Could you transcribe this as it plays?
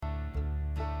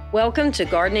Welcome to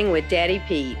Gardening with Daddy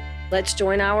Pete. Let's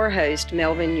join our host,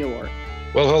 Melvin York.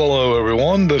 Well, hello,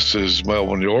 everyone. This is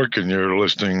Melvin York, and you're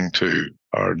listening to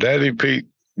our Daddy Pete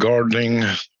Gardening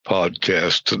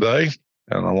podcast today.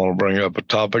 And I want to bring up a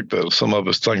topic that some of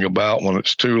us think about when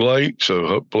it's too late. So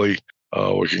hopefully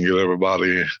we can get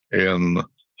everybody in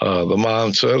the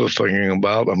mindset of thinking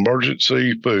about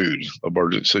emergency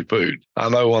food. I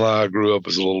know when I grew up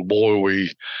as a little boy, we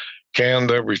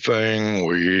canned everything.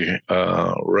 We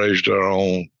raised our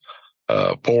own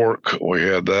pork. We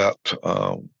had that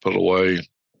put away.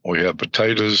 We had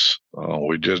potatoes.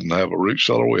 We didn't have a root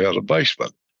cellar. We had a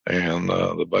basement. And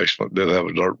the basement did have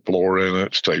a dirt floor in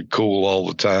it. Stayed cool all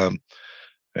the time.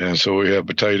 And so we had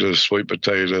potatoes, sweet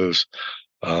potatoes.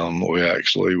 We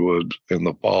actually would, in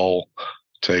the fall,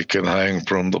 take and hang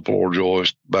from the floor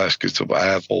joist baskets of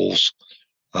apples.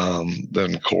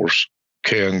 Then, of course,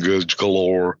 canned goods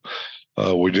galore.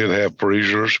 We did have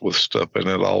freezers with stuff in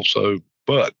it also.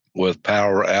 But with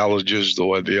power outages the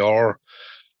way they are,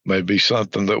 may be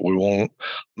something that we want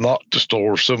not to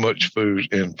store so much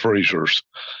food in freezers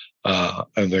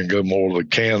and then go more to the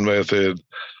can method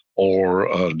or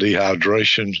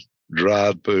dehydration,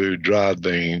 dried food, dried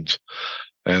beans.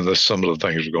 And that's some of the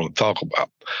things we're going to talk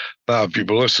about. Now, if you've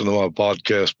listened to my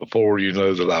podcast before, you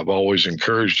know that I've always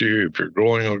encouraged you, if you're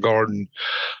growing a garden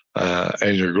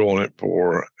and you're growing it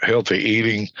for healthy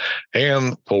eating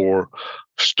and for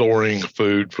storing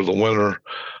food for the winter,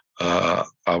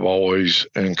 I've always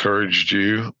encouraged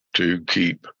you to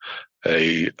keep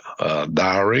a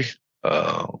diary,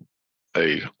 a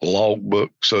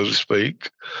logbook, so to speak,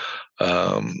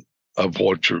 of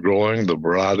what you're growing, the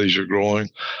varieties you're growing,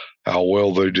 how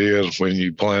well they did when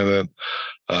you planted,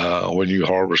 when you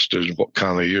harvested, what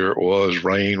kind of year it was,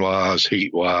 rain-wise,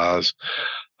 heat-wise,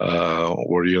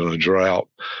 were you in a drought?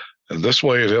 And this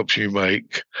way it helps you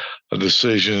make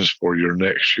decisions for your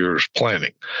next year's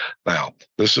planting. Now,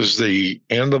 this is the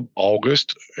end of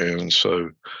August, and so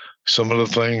some of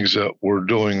the things that we're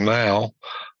doing now,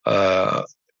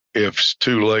 if it's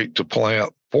too late to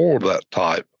plant for that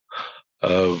type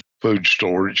of food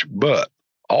storage, but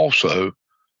also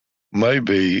may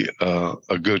be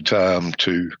a good time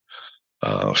to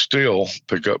still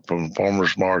pick up from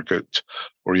farmers markets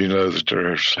where you know that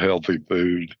there's healthy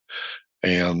food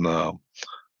and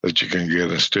that you can get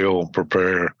and still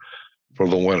prepare for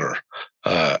the winter.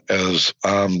 As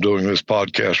I'm doing this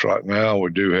podcast right now, we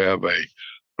do have a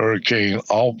hurricane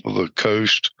off of the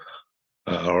coast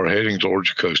or heading towards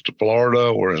the coast of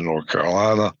Florida. We're in North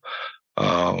Carolina.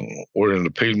 We're in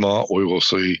the Piedmont. We will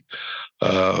see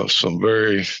some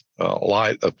very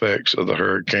light effects of the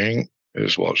hurricane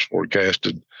is what's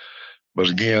forecasted. But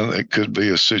again, it could be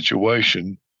a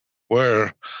situation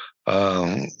where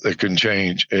it can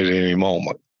change at any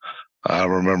moment. I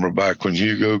remember back when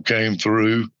Hugo came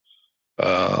through,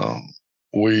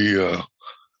 we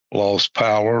lost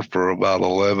power for about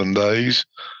 11 days,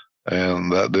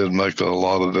 and that did make a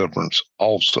lot of difference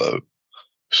also.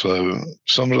 So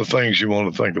some of the things you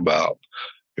want to think about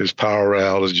is power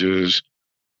outages,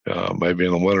 maybe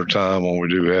in the wintertime when we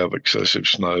do have excessive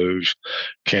snows,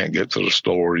 can't get to the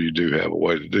store, you do have a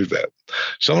way to do that.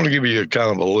 So I'm going to give you a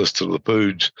kind of a list of the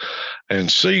foods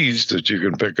and seeds that you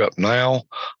can pick up now,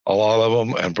 a lot of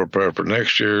them, and prepare for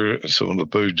next year, and some of the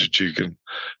foods that you can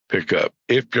pick up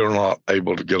if you're not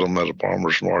able to get them at a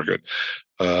farmer's market.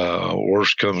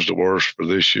 Worst comes to worst for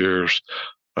this year's,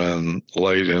 and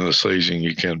late in the season,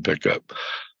 you can pick up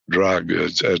dry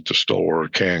goods at the store,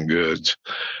 canned goods,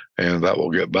 and that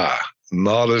will get by.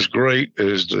 Not as great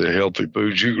as the healthy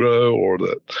foods you grow or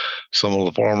that some of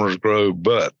the farmers grow,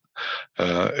 but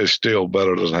it's still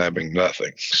better than having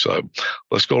nothing. So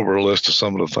let's go over a list of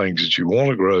some of the things that you want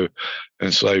to grow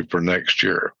and save for next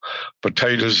year.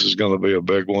 Potatoes is going to be a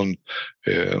big one.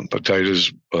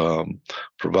 Potatoes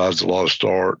provides a lot of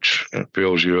starch and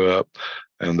fills you up,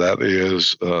 and that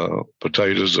is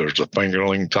potatoes. There's the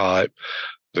fingerling type.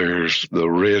 There's the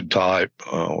red type.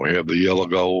 We have the yellow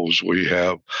golds. We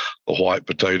have the white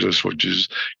potatoes, which is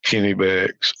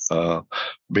Kennebecs,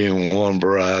 being one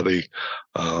variety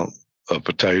of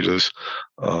potatoes.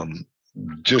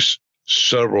 Just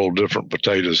several different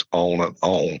potatoes on and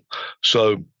on.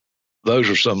 So those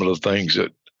are some of the things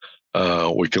that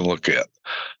we can look at.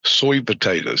 Sweet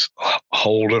potatoes, a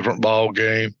whole different ball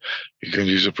game. You can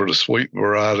use it for the sweet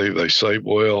variety. They save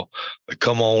well. They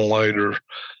come on later.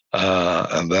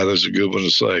 And that is a good one to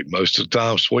say. Most of the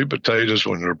time, sweet potatoes,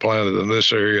 when they're planted in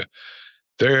this area,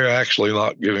 they're actually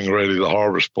not getting ready to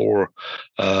harvest for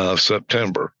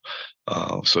September.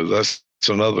 So that's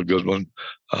another good one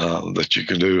that you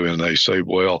can do, and they save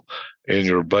well in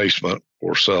your basement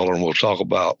or cellar. And we'll talk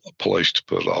about a place to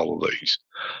put all of these.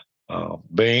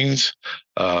 Beans,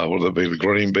 whether it be the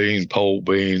green bean, pole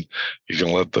bean, you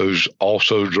can let those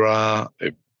also dry.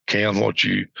 If can what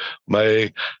you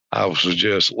may, I would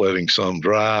suggest letting some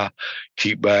dry,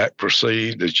 keep back for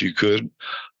seed that you could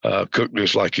cook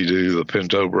just like you do the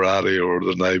pinto variety or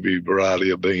the navy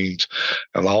variety of beans.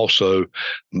 And also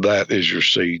that is your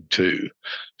seed too.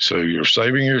 So you're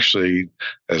saving your seed.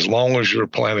 As long as you're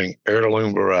planting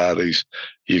heirloom varieties,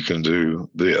 you can do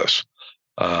this.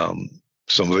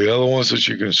 Some of the other ones that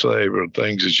you can save are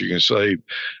things that you can save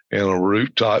in a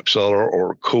root type cellar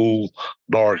or cool,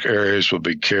 dark areas would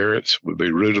be carrots, would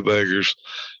be rutabagas,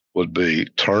 would be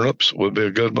turnips, would be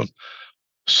a good one.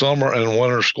 Summer and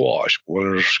winter squash.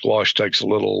 Winter squash takes a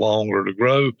little longer to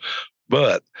grow,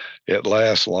 but it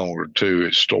lasts longer too.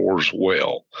 It stores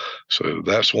well. So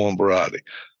that's one variety.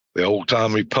 The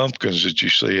old-timey pumpkins that you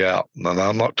see out. And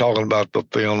I'm not talking about the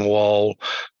thin wall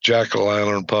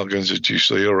jack-o'-lantern pumpkins that you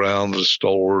see around the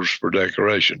stores for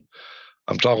decoration.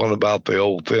 I'm talking about the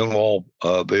old thin wall,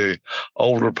 the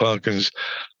older pumpkins.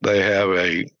 They have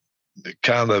a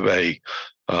kind of a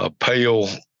pale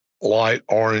light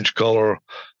orange color.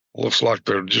 Looks like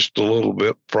they're just a little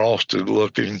bit frosted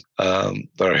looking.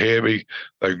 They're heavy.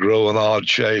 They grow in odd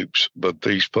shapes, but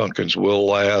these pumpkins will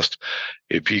last.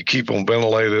 If you keep them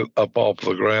ventilated up off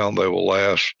the ground, they will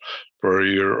last for a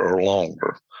year or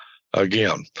longer.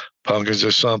 Again, pumpkins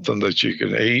is something that you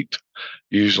can eat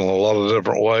using a lot of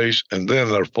different ways, and then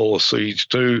they're full of seeds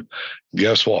too.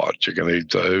 Guess what? You can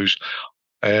eat those.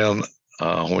 And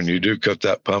when you do cut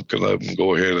that pumpkin open,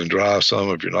 go ahead and dry some.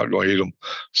 If you're not going to eat them,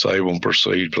 save them for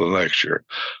seed for the next year.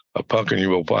 A pumpkin you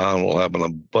will find will have an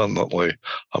abundantly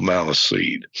amount of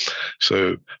seed.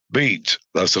 So beets,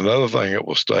 that's another thing that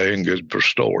will stay and good for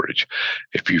storage.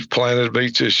 If you've planted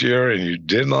beets this year and you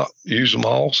did not use them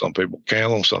all, some people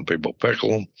can them, some people pickle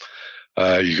them.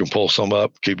 You can pull some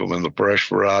up, keep them in the fresh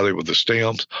variety with the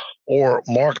stems, or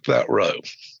mark that row.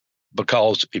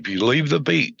 Because if you leave the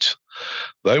beets,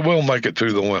 they will make it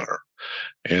through the winter.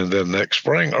 And then next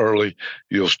spring early,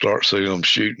 you'll start seeing them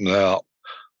shooting out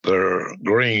their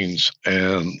greens.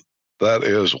 And that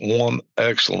is one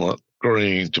excellent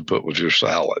green to put with your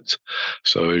salads.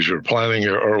 So as you're planting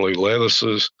your early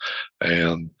lettuces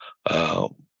and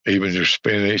even your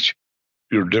spinach,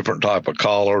 your different type of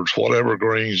collards, whatever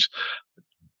greens,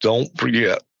 don't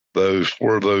forget those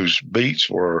where those beets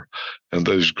were and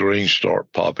those greens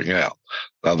start popping out.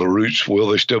 Now the roots, will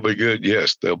they still be good?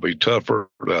 Yes, they'll be tougher.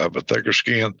 They'll have a thicker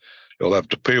skin. You'll have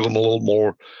to peel them a little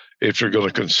more if you're going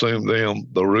to consume them,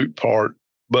 the root part.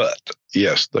 But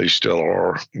yes, they still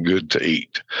are good to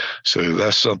eat. So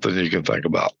that's something you can think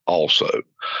about also.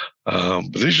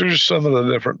 But these are just some of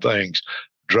the different things.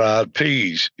 Dried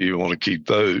peas, you want to keep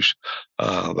those.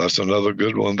 That's another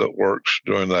good one that works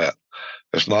during that.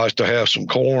 It's nice to have some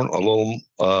corn, a little,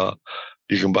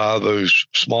 you can buy those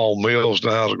small mills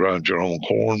now to grind your own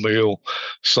cornmeal.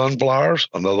 Sunflowers,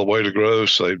 another way to grow,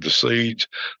 save the seeds.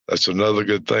 That's another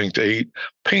good thing to eat.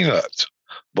 Peanuts.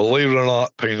 Believe it or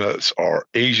not, peanuts are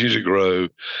easy to grow.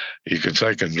 You can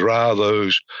take and dry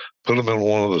those, put them in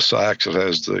one of the sacks that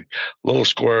has the little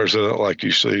squares in it like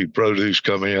you see produce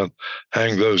come in,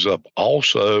 hang those up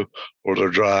also where they're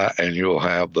dry, and you'll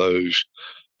have those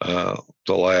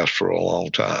to last for a long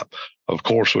time. Of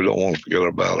course, we don't want to forget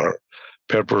about our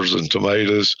peppers and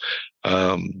tomatoes.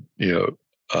 The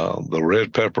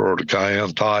red pepper or the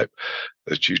cayenne type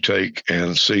that you take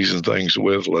and season things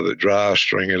with, let it dry,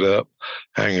 string it up,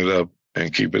 hang it up,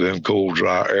 and keep it in cool,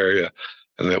 dry area,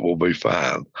 and it will be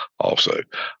fine also.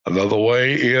 Another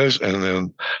way is, and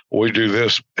then we do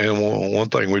this, and one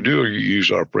thing we do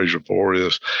use our freezer for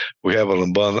is we have an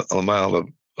abundant amount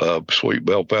of sweet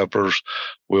bell peppers.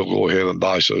 We'll go ahead and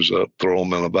dice those up, throw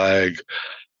them in a bag,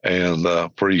 and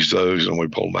freeze those, and we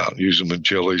pull them out and use them in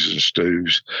chilies and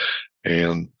stews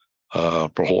and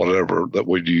for whatever that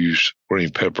we'd use green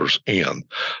peppers in.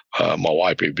 My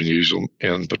wife even uses them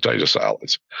in potato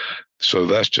salads. So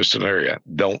that's just an area.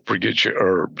 Don't forget your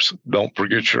herbs. Don't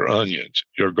forget your onions,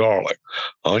 your garlic.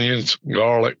 Onions,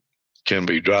 garlic can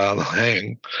be dry and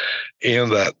hang in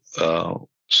that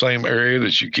same area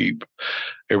that you keep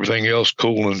everything else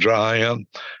cool and dry in.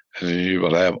 And then you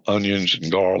would have onions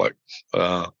and garlic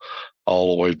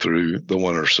all the way through the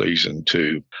winter season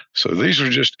too. So these are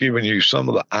just giving you some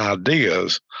of the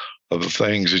ideas of the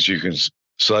things that you can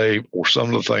save or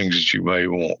some of the things that you may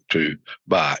want to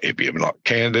buy. If you have not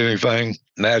canned anything,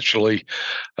 naturally,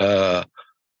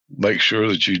 make sure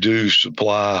that you do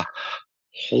supply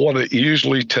what it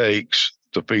usually takes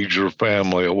to feed your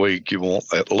family a week. You want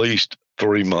at least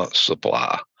 3 months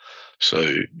supply.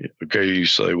 So, okay, you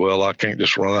say, well, I can't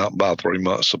just run out and buy 3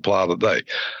 months supply today.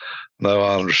 No,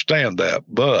 I understand that.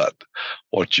 But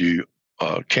what you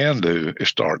can do is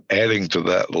start adding to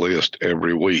that list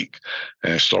every week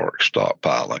and start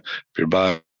stockpiling. If you're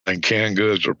buying canned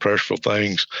goods or perishable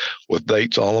things with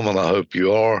dates on them, and I hope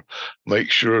you are,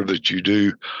 make sure that you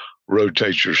do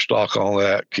rotate your stock on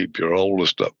that, keep your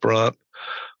oldest up front.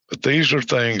 But these are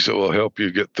things that will help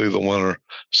you get through the winter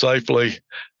safely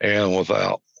and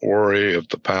without worry if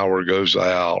the power goes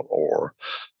out or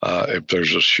if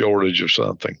there's a shortage of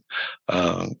something.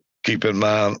 Keep in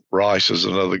mind, rice is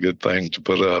another good thing to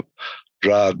put up.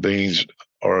 Dried beans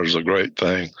is a great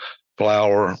thing.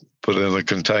 Flour, put in a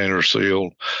container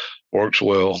sealed, works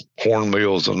well.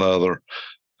 Cornmeal is another.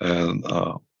 And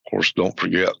of course, don't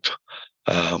forget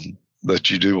that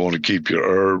you do want to keep your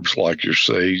herbs like your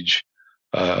sage.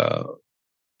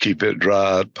 Keep it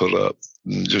dried, put up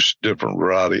just different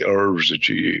variety herbs that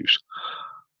you use.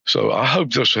 So I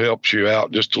hope this helps you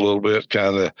out just a little bit,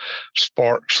 kind of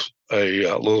sparks a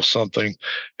little something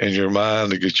in your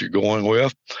mind to get you going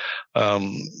with.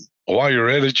 While you're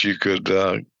at it, you could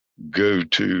go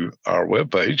to our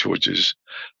webpage, which is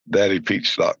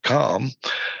daddypeats.com,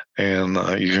 and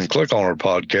you can click on our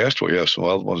podcast. We have some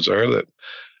other ones there that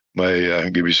may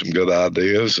give you some good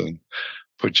ideas and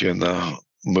put you in the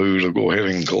mood of go ahead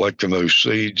and collecting those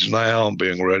seeds now and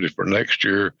being ready for next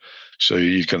year so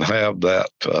you can have that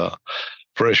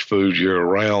fresh food year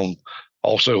round.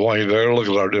 Also, while you're there, look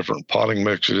at our different potting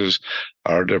mixes,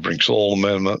 our different soil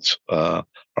amendments, our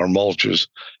mulches.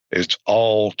 It's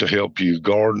all to help you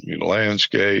garden, your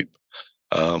landscape.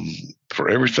 For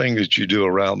everything that you do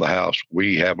around the house,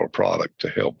 we have a product to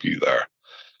help you there.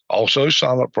 Also,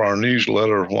 sign up for our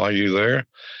newsletter while you're there.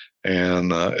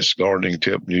 And it's a gardening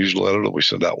tip newsletter that we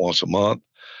send out once a month.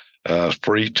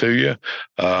 Free to you.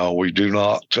 We do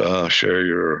not share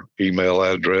your email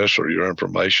address or your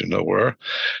information nowhere.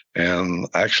 And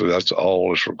actually, that's all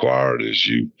that's required is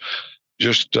you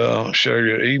just share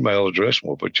your email address, and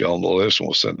we'll put you on the list, and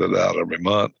we'll send it out every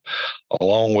month,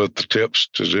 along with the tips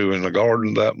to do in the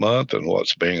garden that month and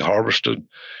what's being harvested.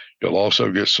 You'll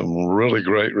also get some really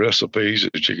great recipes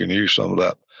that you can use some of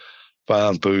that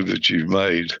fine food that you've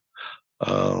made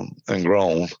and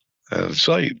grown and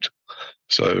saved.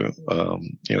 So,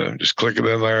 just click it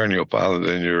in there and you'll find it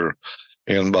in your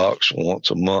inbox once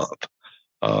a month.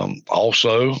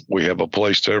 Also, we have a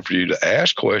place there for you to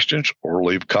ask questions or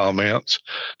leave comments.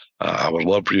 I would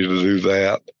love for you to do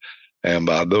that. And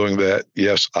by doing that,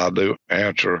 yes, I do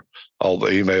answer all the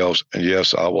emails. And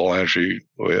yes, I will answer you.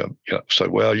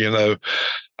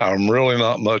 I'm really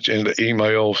not much into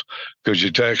emails. Could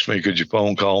you text me? Could you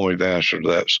phone call me to answer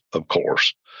that? Of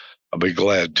course. I'll be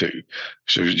glad to.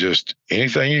 So just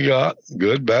anything you got,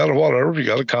 good, bad, or whatever, if you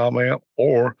got a comment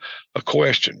or a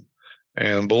question.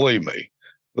 And believe me,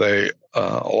 a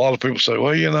lot of people say,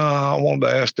 well, I wanted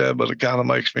to ask that, but it kind of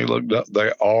makes me look dumb.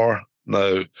 There are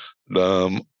no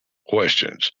dumb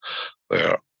questions.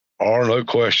 There are no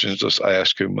questions that's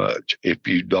asked too much. If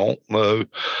you don't know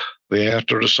the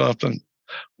answer to something,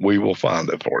 we will find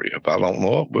it for you. If I don't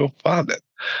know it, we'll find it.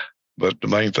 But the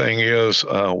main thing is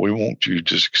we want you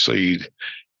to succeed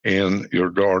in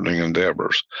your gardening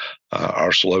endeavors.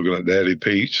 Our slogan at Daddy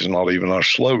Pete's is not even our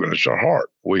slogan, it's our heart.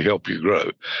 We help you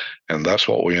grow. And that's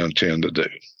what we intend to do.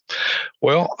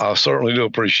 Well, I certainly do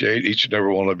appreciate each and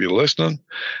every one of you listening.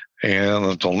 And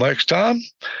until next time,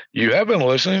 you have been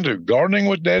listening to Gardening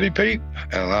with Daddy Pete,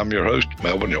 and I'm your host,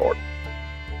 Melvin York.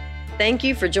 Thank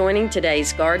you for joining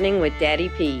today's Gardening with Daddy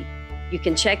Pete. You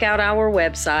can check out our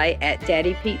website at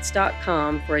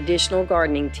daddypeats.com for additional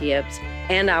gardening tips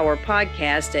and our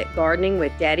podcast at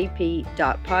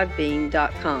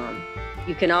gardeningwithdaddypete.podbean.com.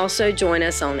 You can also join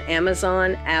us on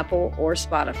Amazon, Apple, or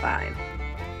Spotify.